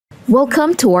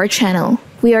Welcome to our channel.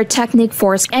 We are Technic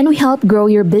Force and we help grow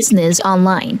your business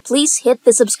online. Please hit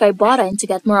the subscribe button to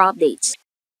get more updates.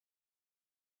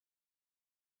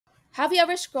 Have you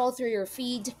ever scrolled through your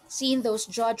feed, seen those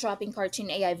jaw-dropping cartoon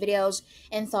AI videos,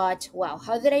 and thought, wow,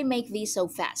 how did I make these so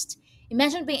fast?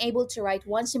 Imagine being able to write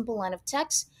one simple line of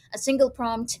text, a single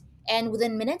prompt, and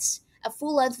within minutes, a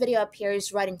full-length video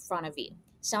appears right in front of you.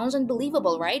 Sounds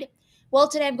unbelievable, right? Well,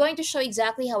 today I'm going to show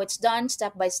exactly how it's done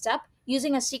step by step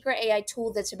using a secret AI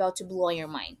tool that's about to blow your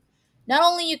mind. Not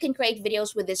only you can create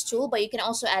videos with this tool, but you can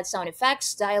also add sound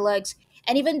effects, dialogues,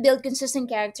 and even build consistent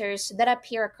characters that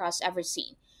appear across every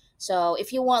scene. So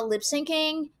if you want lip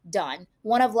syncing, done.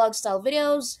 Want a vlog style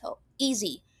videos? Oh,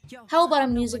 easy. How about a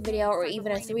music video or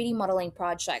even a 3D modeling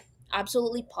project?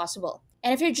 Absolutely possible.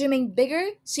 And if you're dreaming bigger,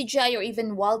 CGI or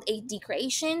even wild 8D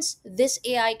creations, this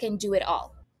AI can do it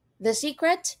all. The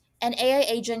secret? An AI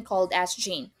agent called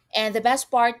AskGene. And the best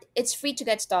part, it's free to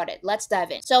get started. Let's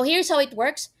dive in. So here's how it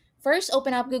works. First,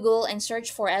 open up Google and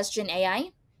search for AskGene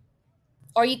AI.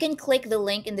 Or you can click the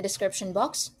link in the description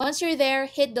box. Once you're there,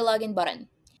 hit the login button.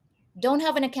 Don't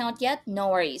have an account yet? No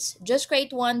worries. Just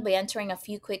create one by entering a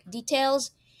few quick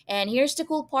details. And here's the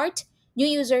cool part. New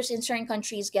users in certain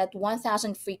countries get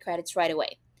 1,000 free credits right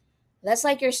away. That's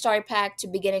like your starter pack to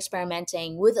begin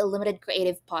experimenting with unlimited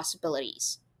creative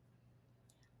possibilities.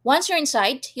 Once you're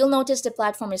inside, you'll notice the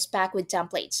platform is packed with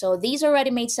templates. So these are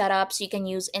ready-made setups you can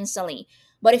use instantly.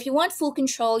 But if you want full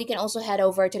control, you can also head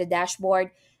over to the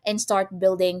dashboard and start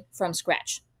building from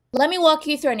scratch. Let me walk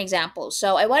you through an example.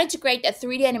 So I wanted to create a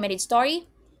 3D animated story.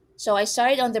 So I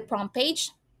started on the prompt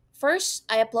page. First,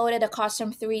 I uploaded a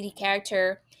custom 3D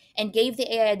character and gave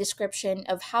the AI a description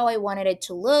of how I wanted it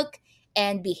to look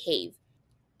and behave.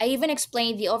 I even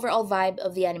explained the overall vibe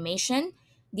of the animation,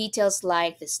 details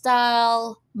like the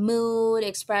style, mood,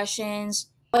 expressions,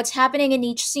 what's happening in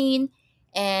each scene,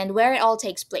 and where it all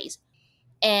takes place.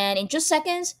 And in just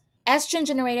seconds, Estrin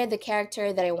generated the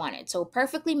character that I wanted, so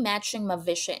perfectly matching my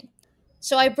vision.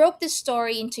 So I broke this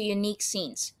story into unique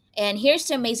scenes. And here's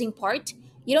the amazing part,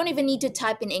 you don't even need to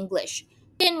type in English.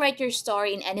 You can write your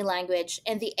story in any language,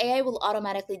 and the AI will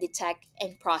automatically detect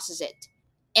and process it.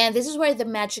 And this is where the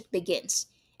magic begins.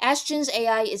 Ashton's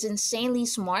AI is insanely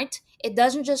smart. It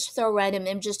doesn't just throw random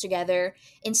images together,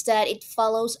 instead, it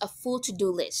follows a full to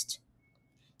do list.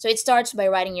 So it starts by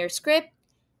writing your script,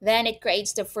 then it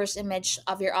creates the first image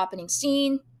of your opening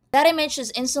scene. That image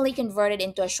is instantly converted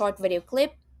into a short video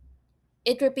clip.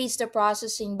 It repeats the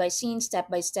processing by scene step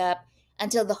by step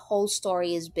until the whole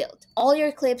story is built. All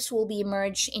your clips will be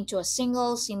merged into a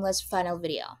single seamless final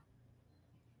video.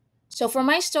 So for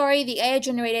my story, the AI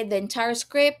generated the entire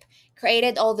script,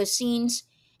 created all the scenes,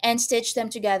 and stitched them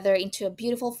together into a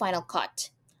beautiful final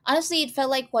cut. Honestly, it felt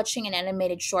like watching an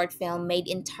animated short film made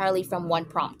entirely from one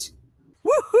prompt.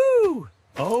 Woohoo!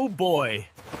 Oh boy.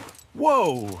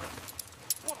 Whoa.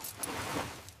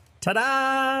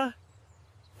 Ta-da!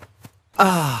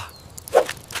 Ah.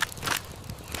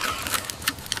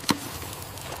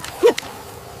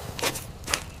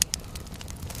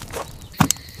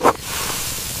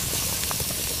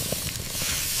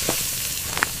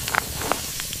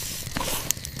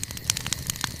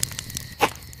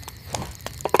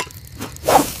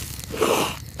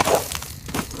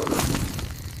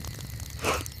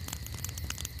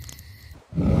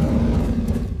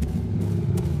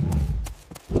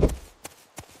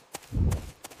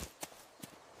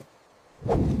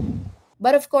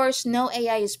 But of course, no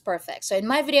AI is perfect. So in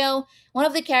my video, one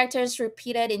of the characters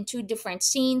repeated in two different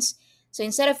scenes. So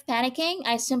instead of panicking,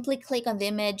 I simply click on the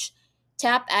image,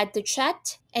 tap add to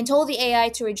chat, and told the AI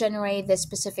to regenerate the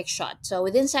specific shot. So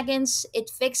within seconds, it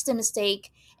fixed the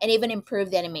mistake and even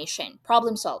improved the animation.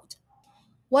 Problem solved.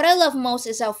 What I love most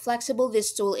is how flexible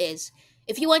this tool is.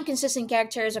 If you want consistent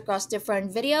characters across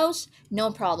different videos, no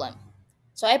problem.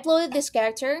 So I uploaded this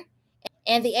character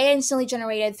and the AI instantly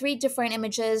generated three different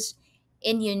images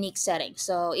in unique settings.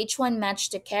 So each one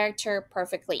matched the character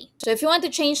perfectly. So if you want to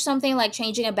change something like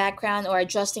changing a background or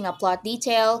adjusting a plot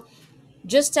detail,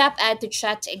 just tap add to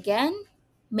chat again,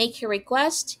 make your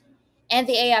request, and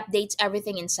the AI updates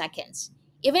everything in seconds.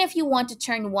 Even if you want to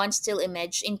turn one still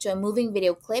image into a moving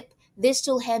video clip, this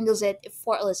tool handles it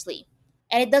effortlessly.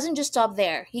 And it doesn't just stop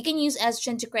there. You can use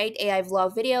Esgen to create AI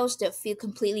vlog videos that feel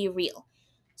completely real.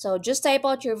 So just type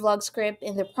out your vlog script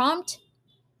in the prompt,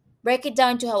 break it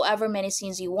down to however many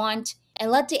scenes you want, and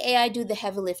let the AI do the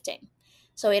heavy lifting.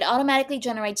 So it automatically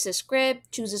generates the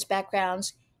script, chooses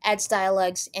backgrounds, adds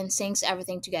dialogues, and syncs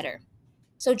everything together.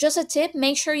 So just a tip,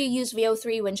 make sure you use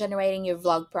VO3 when generating your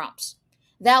vlog prompts.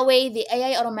 That way, the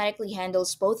AI automatically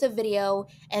handles both the video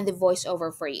and the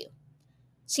voiceover for you.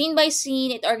 Scene by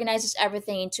scene, it organizes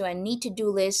everything into a neat to do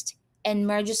list and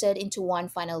merges it into one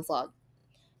final vlog.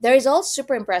 The results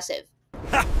super impressive.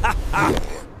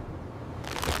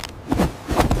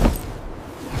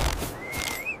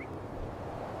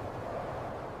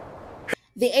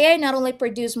 The AI not only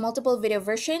produced multiple video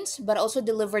versions, but also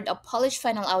delivered a polished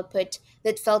final output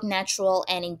that felt natural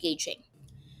and engaging.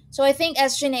 So I think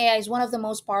SGen AI is one of the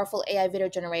most powerful AI video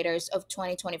generators of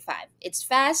 2025. It's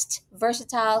fast,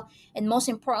 versatile, and most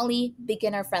importantly,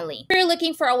 beginner friendly. If you're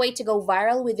looking for a way to go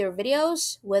viral with your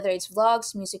videos, whether it's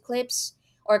vlogs, music clips,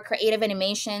 or creative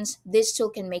animations, this tool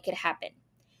can make it happen.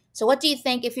 So what do you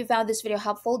think? If you found this video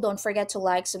helpful, don't forget to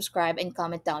like, subscribe, and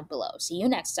comment down below. See you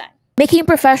next time. Making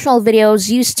professional videos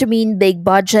used to mean big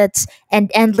budgets and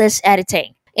endless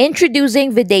editing.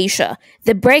 Introducing Videsha,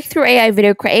 the breakthrough AI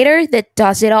video creator that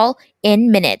does it all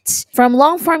in minutes. From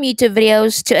long form YouTube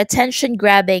videos to attention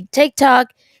grabbing TikTok,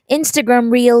 Instagram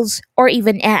Reels, or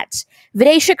even ads,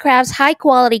 Videsha crafts high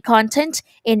quality content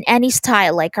in any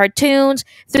style like cartoons,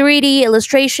 3D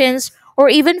illustrations, or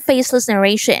even faceless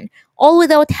narration, all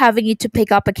without having you to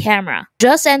pick up a camera.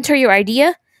 Just enter your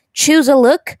idea, choose a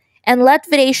look, and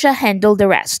let Videsha handle the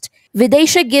rest.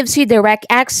 Videsha gives you direct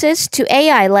access to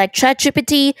AI like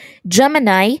ChatGPT,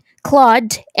 Gemini,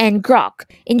 Claude, and Grok,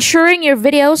 ensuring your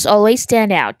videos always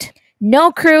stand out.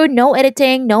 No crew, no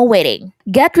editing, no waiting.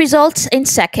 Get results in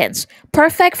seconds,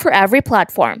 perfect for every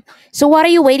platform. So what are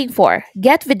you waiting for?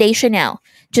 Get Videsha now.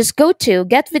 Just go to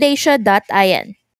getvidesha.in.